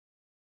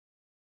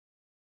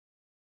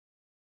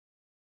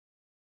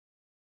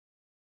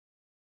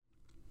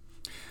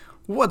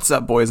What's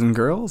up, boys and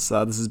girls?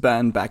 This is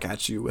Ben back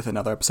at you with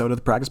another episode of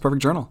the Practice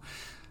Perfect Journal.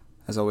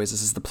 As always,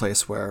 this is the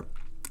place where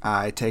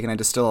I take and I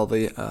distill all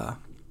the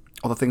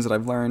things that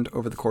I've learned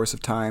over the course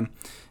of time,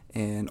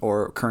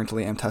 or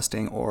currently am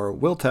testing, or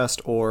will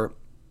test, or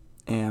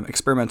am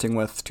experimenting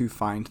with to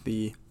find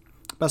the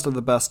best of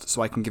the best,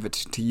 so I can give it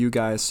to you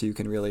guys, so you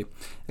can really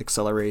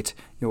accelerate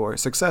your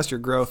success, your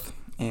growth,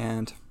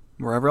 and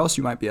wherever else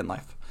you might be in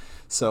life.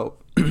 So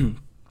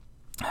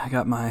I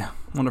got my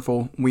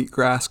wonderful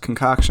wheatgrass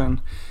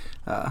concoction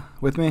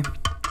with me.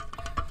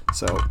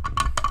 So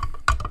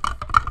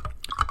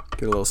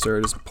get a little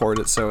stir, just poured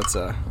it so it's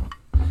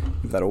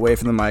move that away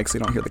from the mic so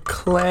you don't hear the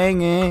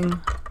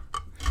clanging.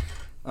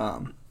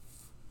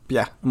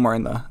 Yeah, I'm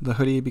wearing the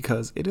hoodie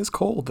because it is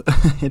cold.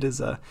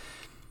 It's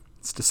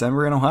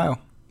December in Ohio.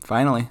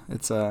 Finally,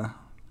 it's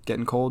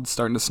getting cold,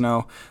 starting to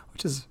snow,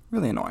 which is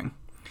really annoying.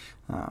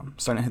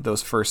 Starting to hit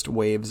those first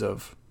waves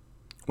of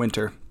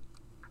winter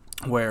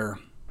where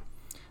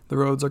the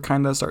roads are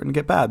kind of starting to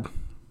get bad.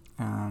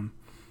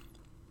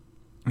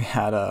 We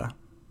had a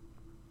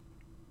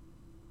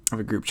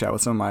group chat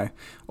with some of my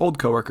old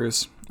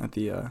coworkers at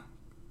the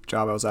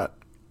job I was at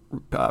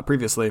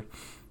previously,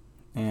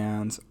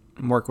 and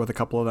work with a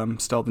couple of them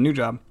still at the new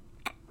job.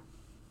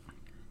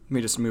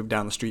 We just moved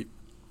down the street,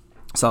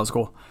 so that was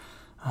cool.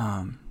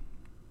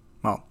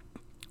 Well,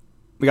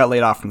 we got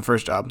laid off from the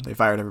first job. They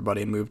fired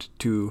everybody and moved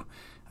to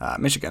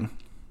Michigan.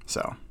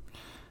 So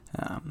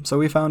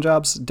we found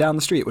jobs down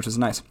the street, which was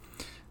nice.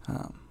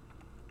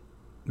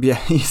 Yeah,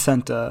 he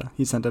sent a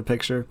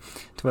picture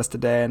to us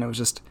today, and it was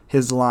just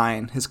his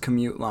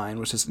commute line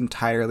was just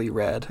entirely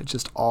red. It's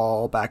just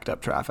all backed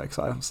up traffic.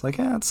 So I was like,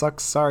 yeah, it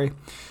sucks. Sorry.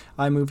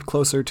 I moved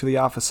closer to the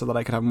office so that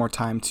I could have more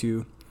time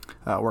to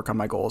work on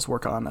my goals,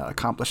 work on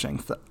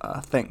accomplishing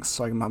things,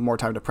 so I can have more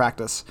time to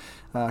practice.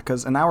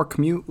 Because an hour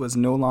commute was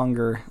no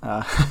longer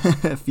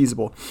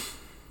feasible.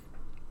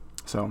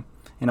 So,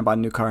 and I bought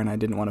a new car, and I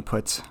didn't want to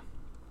put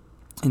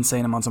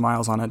insane amounts of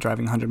miles on it,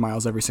 driving 100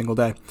 miles every single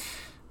day.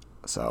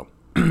 So,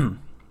 but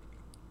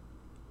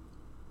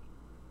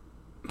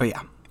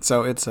yeah,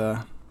 so it's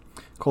a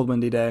cold,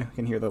 windy day. You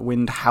can hear the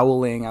wind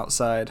howling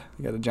outside.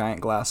 We got a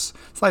giant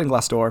sliding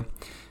glass door.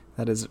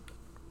 That is,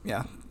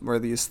 yeah, where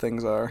these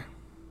things are.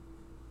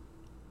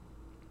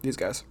 These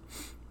guys.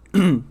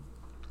 And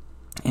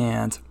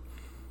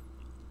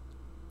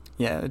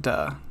yeah, it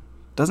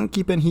doesn't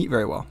keep in heat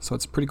very well, so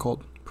it's pretty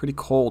cold.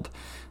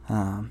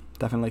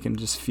 Definitely can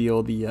just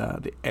feel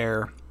the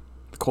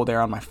cold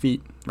air on my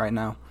feet right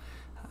now.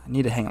 I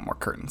need to hang up more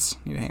curtains.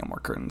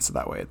 So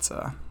that way it's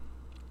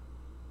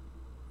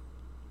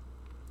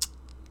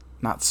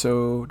not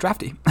so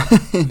drafty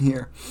in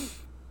here.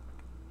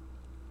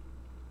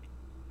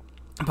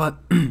 But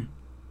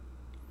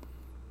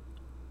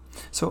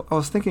so I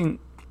was thinking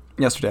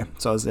yesterday.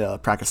 So I was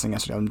practicing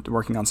yesterday. I'm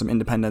working on some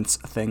independence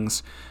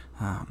things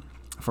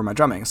for my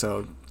drumming.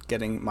 So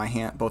getting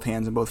my both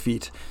hands and both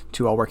feet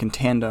to all work in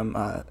tandem,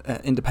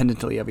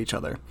 independently of each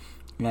other.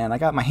 And I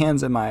got my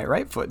hands and my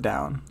right foot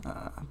down,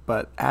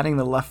 but adding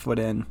the left foot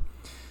in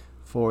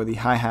for the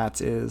hi-hats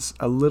is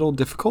a little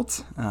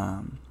difficult.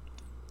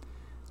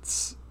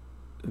 It's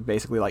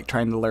basically like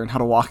trying to learn how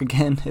to walk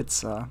again.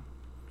 It's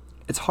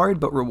hard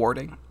but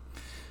rewarding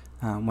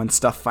when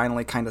stuff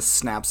finally kind of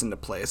snaps into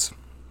place.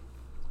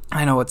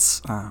 I know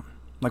it's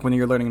like when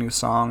you're learning a new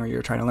song or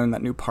you're trying to learn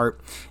that new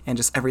part and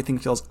just everything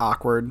feels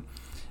awkward.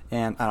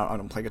 And I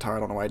don't play guitar.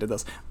 I don't know why I did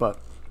this, but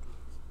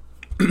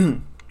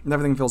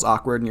everything feels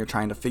awkward and you're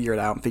trying to figure it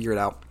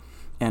out.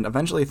 And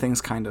eventually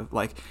things kind of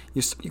like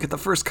you get the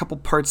first couple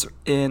parts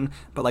in,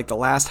 but like the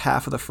last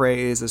half of the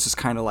phrase is just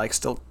kind of like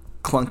still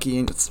clunky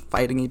and it's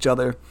fighting each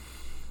other.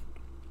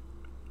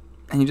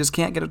 And you just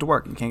can't get it to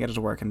work. And it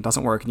doesn't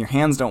work, and your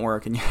hands don't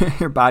work, and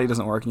your body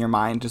doesn't work, and your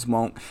mind just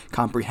won't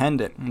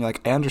comprehend it. And you're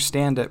like, I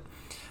understand it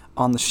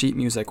on the sheet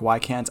music. Why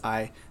can't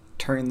I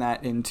turn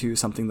that into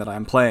something that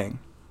I'm playing?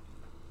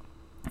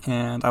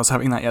 And I was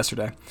having that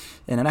yesterday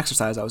in an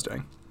exercise I was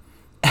doing.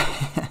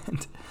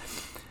 And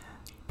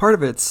part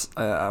of it's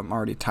I'm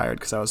already tired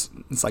because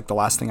it's like the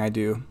last thing I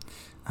do.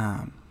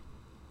 I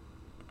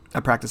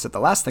practice it the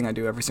last thing I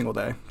do every single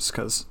day just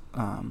because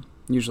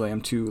usually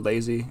I'm too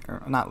lazy,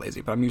 or not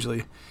lazy, but I'm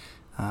usually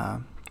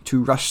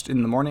too rushed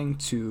in the morning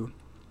to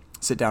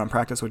sit down and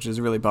practice, which is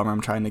a really bummer. I'm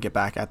trying to get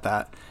back at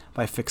that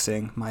by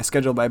fixing my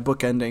schedule, by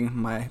bookending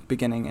my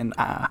beginning and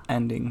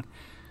ending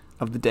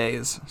of the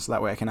days, so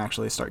that way I can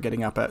actually start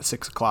getting up at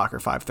 6 o'clock or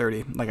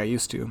 5:30 like I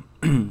used to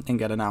and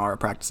get an hour of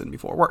practice in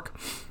before work.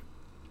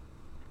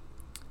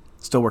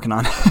 Still working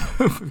on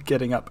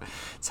getting up.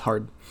 It's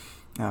hard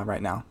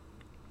right now,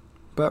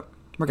 but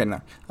we're getting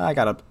there. I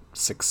got up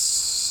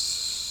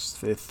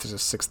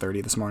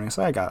 6:30 this morning,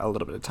 so I got a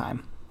little bit of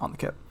time on the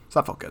kit, so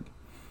that felt good.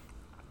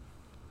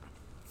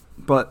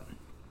 But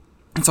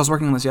so I was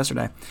working on this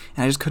yesterday,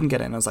 and I just couldn't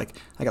get it. And I was like,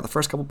 I got the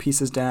first couple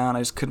pieces down.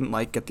 I just couldn't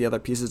like get the other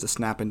pieces to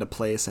snap into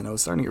place, and it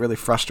was starting to get really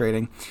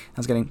frustrating. I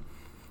was getting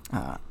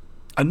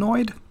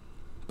annoyed,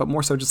 but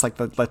more so just like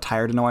the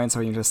tired annoyance. So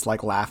you're just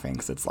like laughing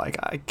because it's like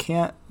I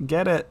can't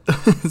get it.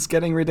 It's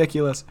getting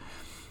ridiculous.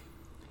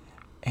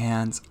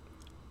 And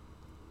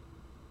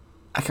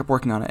I kept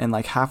working on it, and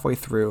like halfway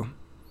through,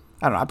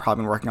 I don't know, I've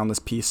probably been working on this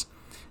piece.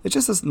 It's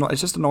just a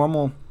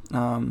normal,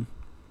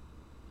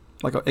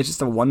 it's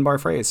just a 1-bar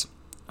phrase.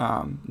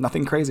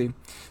 Nothing crazy.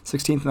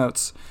 16th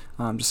notes,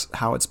 just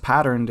how it's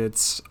patterned.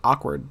 It's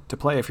awkward to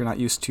play if you're not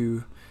used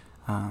to,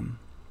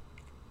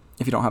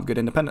 if you don't have good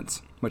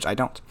independence, which I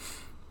don't.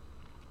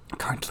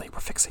 Currently, we're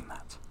fixing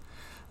that.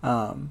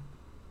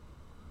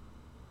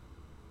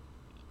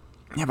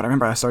 Yeah, but I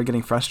remember I started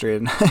getting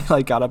frustrated, and I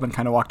like got up and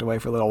kind of walked away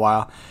for a little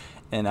while,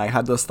 and I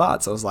had those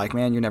thoughts. I was like,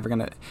 man, you're never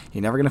gonna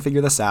figure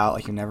this out.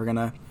 Like, you're never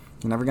gonna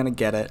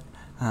get it.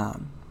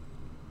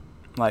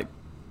 Like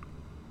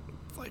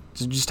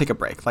just take a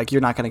break. Like,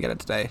 you're not gonna get it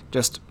today.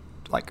 Just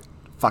like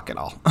fuck it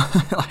all.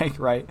 Like,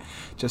 right?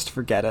 Just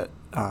forget it.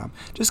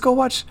 Just go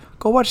watch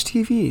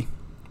TV.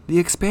 The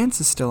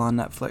Expanse is still on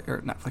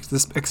Netflix.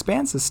 This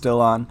Expanse is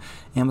still on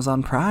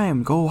Amazon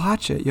Prime. Go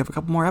watch it. You have a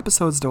couple more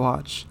episodes to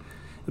watch.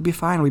 It'll be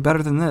fine. It'll be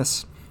better than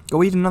this.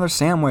 Go eat another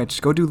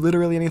sandwich. Go do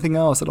literally anything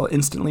else. It'll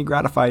instantly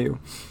gratify you.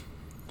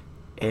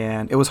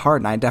 And it was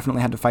hard, and I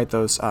definitely had to fight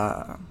those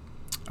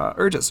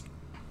urges.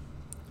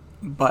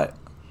 But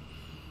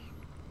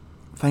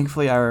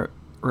thankfully, I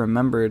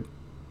remembered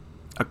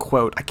a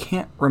quote. I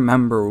can't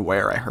remember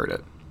where I heard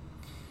it.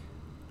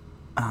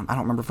 I don't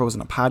remember if it was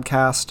in a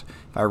podcast,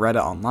 if I read it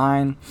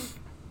online.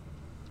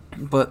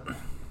 But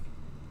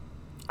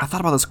I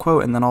thought about this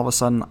quote, and then all of a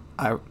sudden,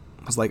 I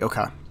was like,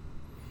 okay.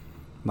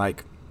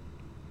 Like,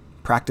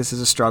 practice is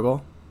a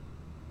struggle.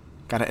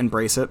 Gotta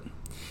embrace it.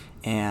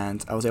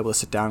 And I was able to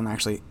sit down and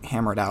actually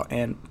hammer it out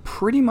and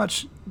pretty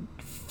much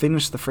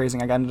finish the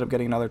phrasing. I ended up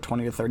getting another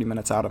 20 to 30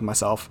 minutes out of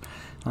myself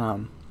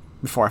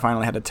before I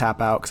finally had to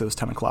tap out because it was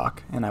 10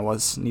 o'clock and I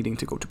was needing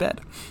to go to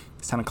bed.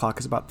 10 o'clock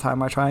is about the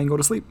time I try and go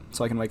to sleep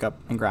so I can wake up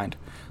and grind.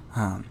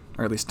 Or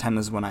at least 10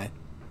 is when I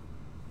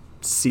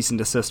cease and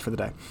desist for the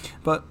day.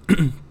 But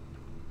I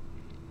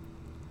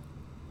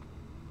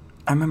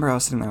remember I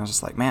was sitting there and I was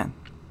just like, man,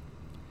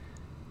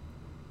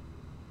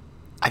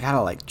 I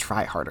gotta like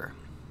try harder.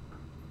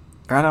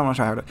 Or I don't want to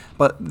try harder.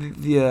 But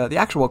the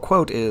actual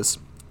quote is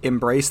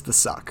embrace the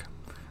suck,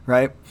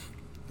 right?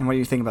 And what do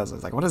you think about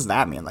this? Like, what does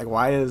that mean? Like,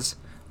 why is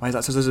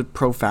that such a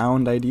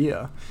profound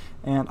idea?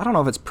 And I don't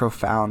know if it's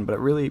profound, but it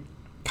really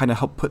kind of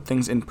helped put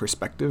things in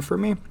perspective for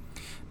me,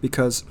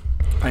 because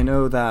I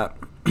know that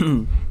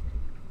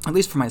at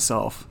least for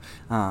myself,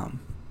 when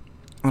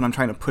I'm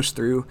trying to push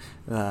through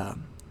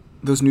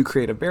those new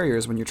creative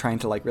barriers, when you're trying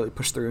to like really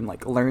push through and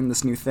like learn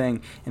this new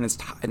thing, and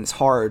it's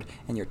hard,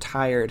 and you're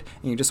tired,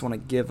 and you just want to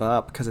give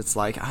up because it's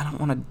like, I don't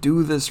want to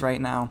do this right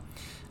now.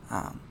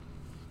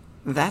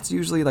 That's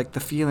usually like the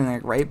feeling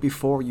like right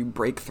before you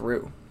break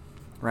through,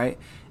 right?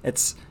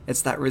 It's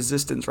that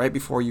resistance right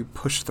before you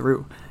push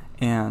through,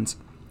 and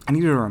I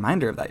needed a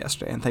reminder of that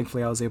yesterday, and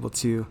thankfully I was able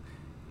to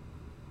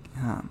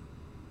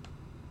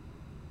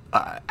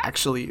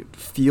actually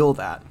feel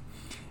that.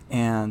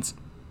 And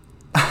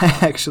I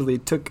actually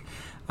took,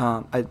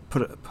 I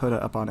put it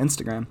up on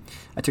Instagram.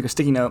 I took a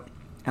sticky note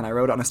and I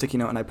wrote it on a sticky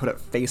note and I put it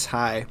face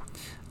high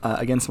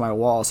against my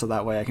wall, so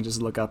that way I can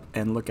just look up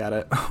and look at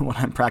it when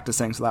I'm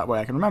practicing, so that way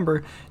I can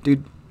remember,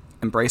 dude,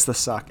 embrace the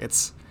suck.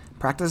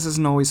 Practice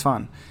isn't always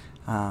fun.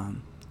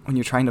 When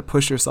you're trying to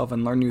push yourself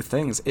and learn new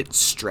things,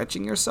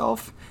 stretching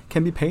yourself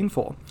can be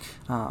painful.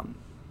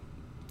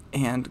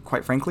 And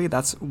quite frankly,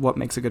 that's what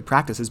makes a good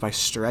practice, is by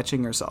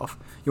stretching yourself.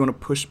 You want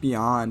to push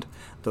beyond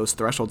those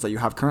thresholds that you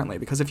have currently,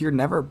 because if you're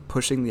never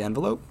pushing the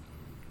envelope,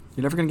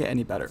 you're never going to get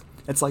any better.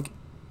 It's like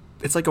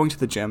going to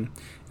the gym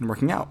and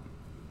working out.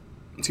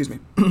 Excuse me.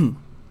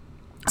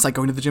 It's like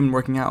going to the gym and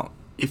working out.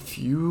 If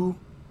you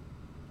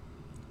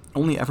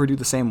only ever do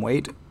the same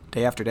weight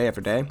day after day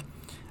after day,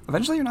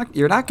 eventually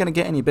you're not going to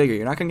get any bigger.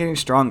 You're not going to get any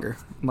stronger.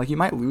 Like, you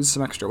might lose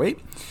some extra weight,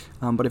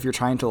 but if you're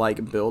trying to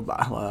like build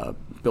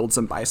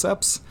some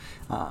biceps,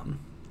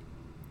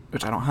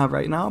 which I don't have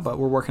right now, but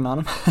we're working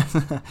on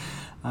them.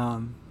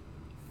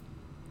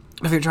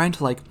 If you're trying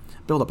to like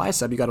build a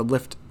bicep, you got to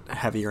lift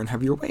heavier and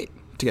heavier weight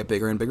to get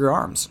bigger and bigger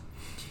arms.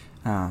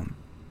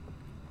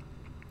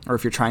 Or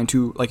if you're training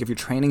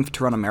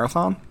to run a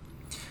marathon,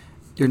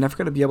 you're never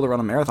going to be able to run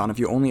a marathon if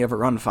you only ever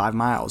run 5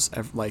 miles.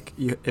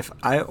 If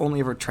I only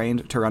ever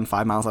trained to run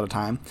 5 miles at a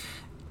time,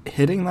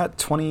 hitting that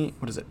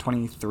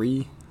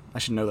 23? I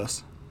should know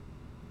this.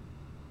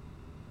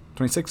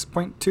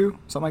 26.2,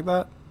 something like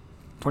that.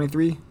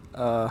 23.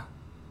 I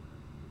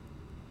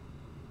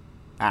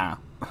don't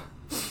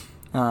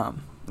know.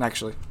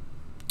 Actually,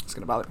 it's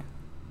gonna bother me.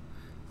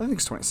 I think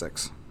it's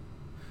 26.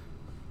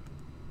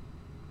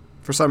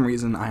 For some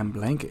reason, I am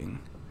blanking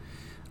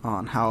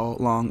on how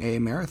long a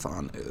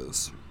marathon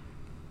is.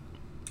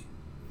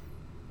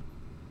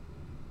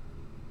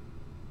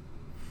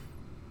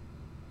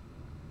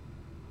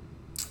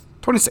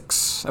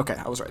 .26. Okay,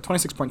 I was right.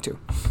 26.2.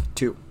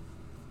 2.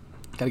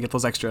 Got to get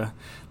those extra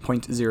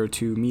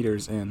 0.02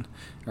 meters in,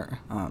 or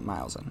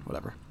miles in,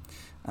 whatever.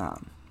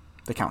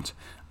 They count.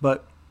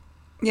 But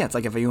yeah, it's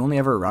like if you only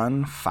ever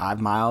run 5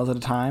 miles at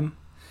a time,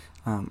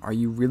 Are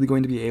you really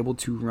going to be able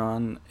to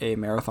run a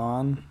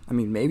marathon? I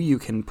mean, maybe you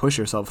can push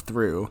yourself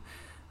through.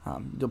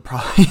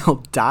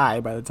 You'll die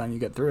by the time you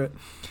get through it.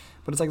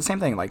 But it's like the same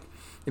thing. Like,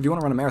 if you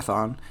want to run a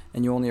marathon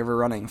and you're only ever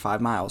running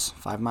 5 miles,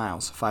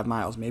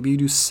 maybe you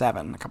do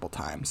 7 a couple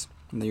times,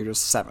 and then you're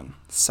just 7.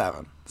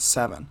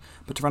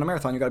 But to run a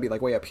marathon, you got to be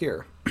like way up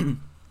here.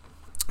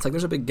 It's like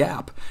there's a big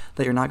gap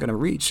that you're not going to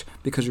reach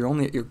because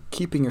you're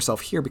keeping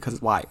yourself here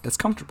because why? It's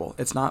comfortable.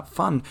 It's not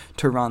fun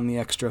to run the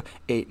extra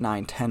 8,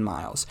 9, 10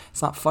 miles.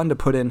 It's not fun to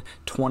put in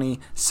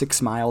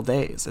 26-mile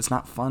days. It's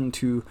not fun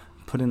to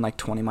put in like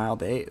 20-mile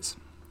days.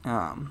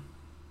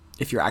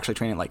 If you're actually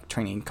training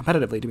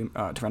competitively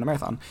to run a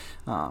marathon.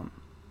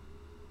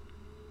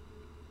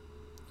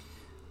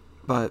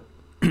 But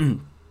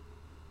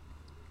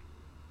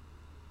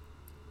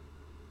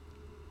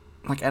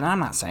like, and I'm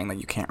not saying that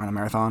you can't run a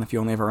marathon if you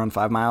only ever run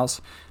 5 miles.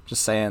 I'm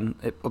just saying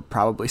it will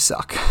probably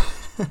suck,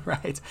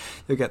 right?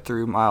 You'll get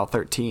through mile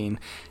 13 and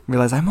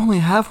realize I'm only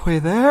halfway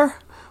there.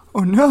 Oh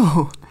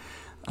no.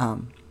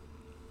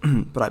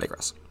 But I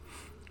digress.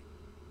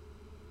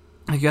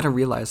 You got to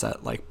realize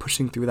that, like,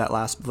 pushing through that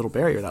last little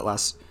barrier, that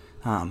last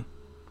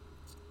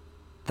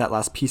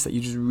piece that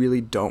you just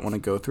really don't want to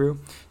go through,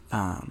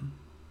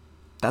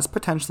 that's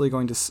potentially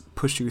going to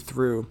push you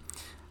through,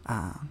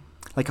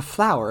 like a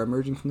flower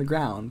emerging from the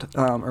ground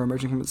or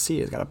emerging from the sea.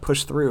 It's got to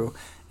push through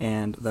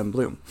and then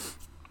bloom.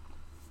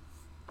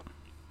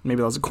 Maybe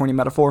that was a corny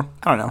metaphor.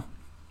 I don't know.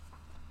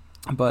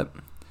 But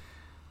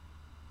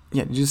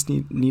yeah, you just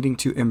needing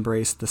to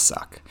embrace the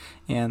suck.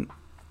 And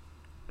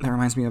that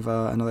reminds me of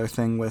another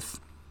thing with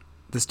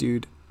this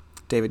dude,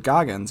 David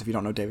Goggins. If you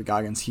don't know David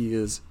Goggins, he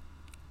is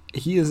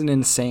an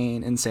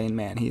insane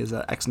man. He is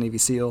an ex-Navy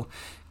SEAL.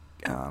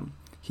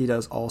 He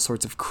does all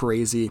sorts of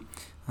crazy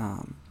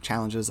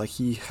challenges. Like,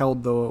 he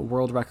held the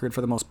world record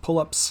for the most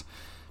pull-ups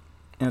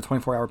in a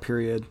 24-hour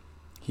period.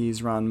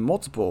 He's runs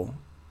multiple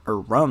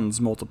ultra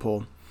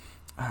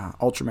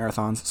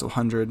marathons, so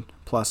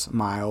 100+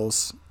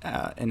 miles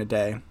in a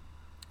day,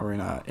 or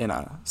in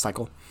a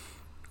cycle,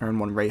 or in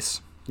one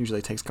race. Usually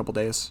it takes a couple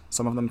days.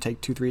 Some of them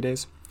take 2-3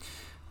 days.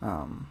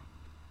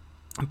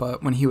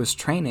 But when he was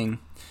training,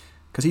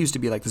 because he used to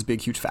be like this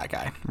big, huge, fat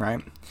guy,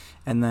 right?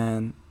 And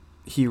then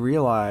he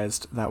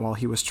realized that while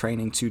he was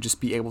training to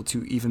just be able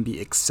to even be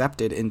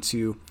accepted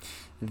into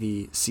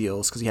the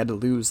SEALs, because he had to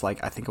lose,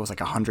 like, I think it was like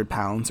 100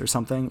 pounds or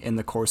something in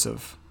the course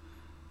of,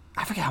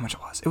 I forget how much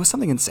it was. It was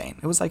something insane.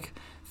 It was like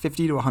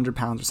 50 to 100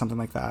 pounds or something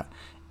like that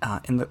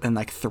in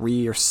like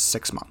 3 or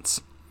 6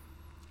 months.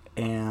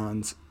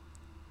 And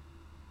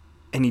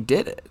he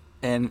did it.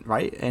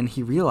 And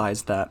he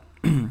realized that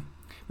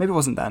maybe it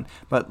wasn't then,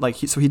 but like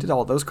he did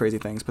all those crazy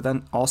things, but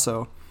then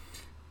also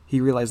he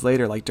realized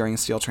later, like during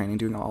SEAL training,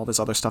 doing all this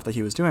other stuff that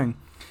he was doing,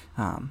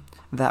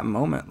 that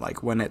moment,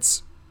 like when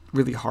it's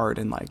really hard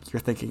and like you're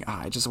thinking,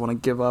 I just want to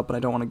give up and I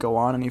don't want to go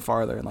on any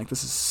farther, and like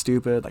this is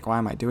stupid, like why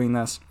am I doing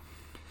this?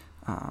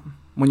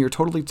 When you're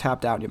totally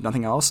tapped out and you have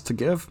nothing else to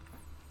give,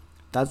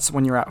 that's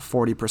when you're at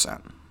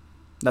 40%.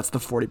 That's the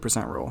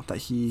 40% rule that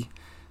he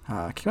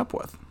came up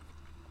with.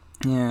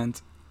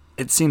 And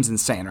it seems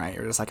insane, right?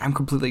 You're just like, I'm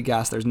completely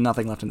gassed. There's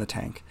nothing left in the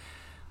tank.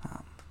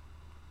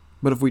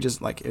 But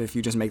if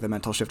you just make the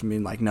mental shift and be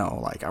like, no,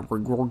 like we're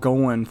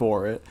going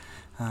for it,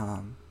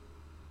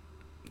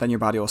 then your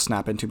body will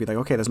snap into be like,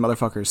 okay, this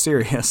motherfucker is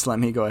serious. Let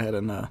me go ahead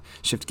and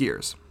shift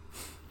gears.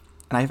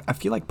 And I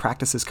feel like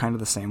practice is kind of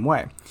the same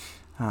way,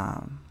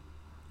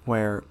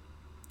 where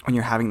when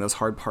you're having those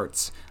hard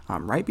parts,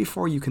 right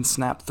before you can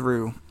snap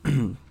through,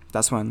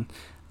 that's when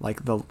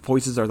like the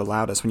voices are the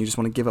loudest, when you just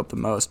want to give up the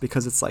most,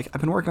 because it's like,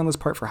 I've been working on this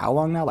part for how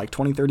long now? Like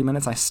 20, 30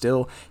 minutes. I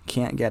still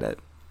can't get it.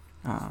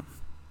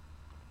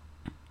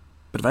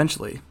 But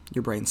eventually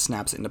your brain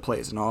snaps it into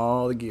place and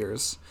all the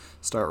gears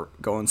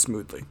start going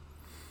smoothly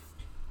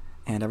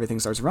and everything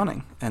starts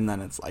running. And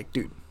then it's like,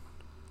 dude,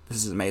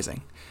 this is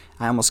amazing.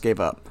 I almost gave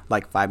up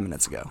like 5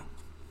 minutes ago.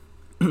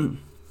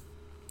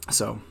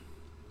 So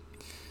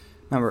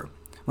remember,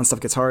 when stuff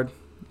gets hard,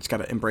 you just got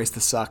to embrace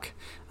the suck,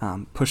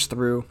 push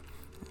through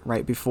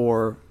right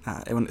before,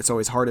 it's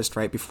always hardest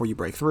right before you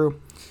break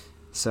through.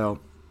 So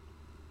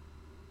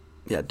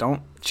yeah,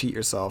 don't cheat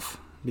yourself,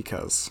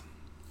 because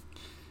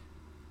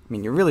I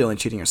mean, you're really only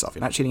cheating yourself.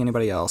 You're not cheating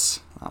anybody else.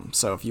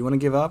 So if you want to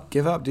give up,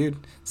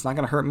 dude. It's not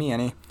going to hurt me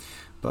any,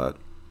 but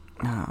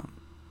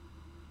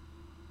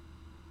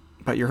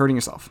you're hurting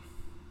yourself.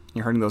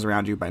 You're hurting those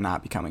around you by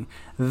not becoming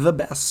the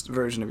best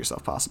version of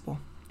yourself possible.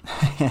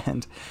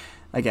 And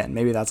again,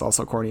 maybe that's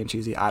also corny and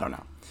cheesy. I don't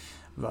know,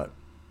 but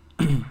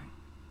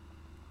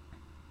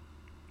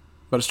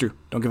it's true.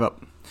 Don't give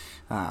up.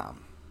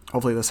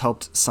 Hopefully this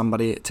helped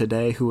somebody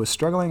today who was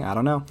struggling. I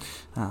don't know.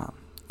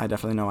 I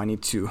definitely know I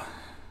need to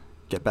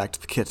get back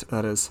to the kit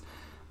that is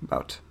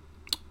about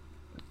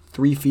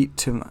 3 feet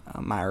to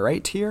my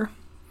right here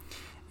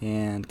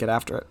and get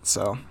after it.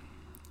 So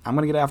I'm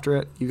going to get after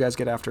it. You guys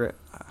get after it.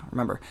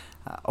 Remember,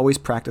 always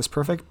practice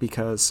perfect,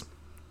 because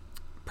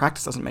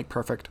practice doesn't make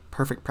perfect.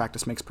 Perfect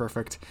practice makes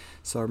perfect.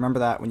 So remember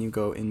that when you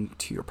go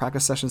into your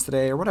practice sessions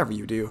today or whatever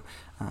you do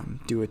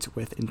it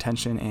with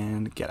intention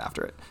and get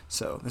after it.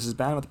 So this is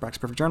Ben with the Practice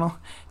Perfect Journal.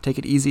 Take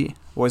it easy,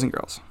 boys and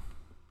girls.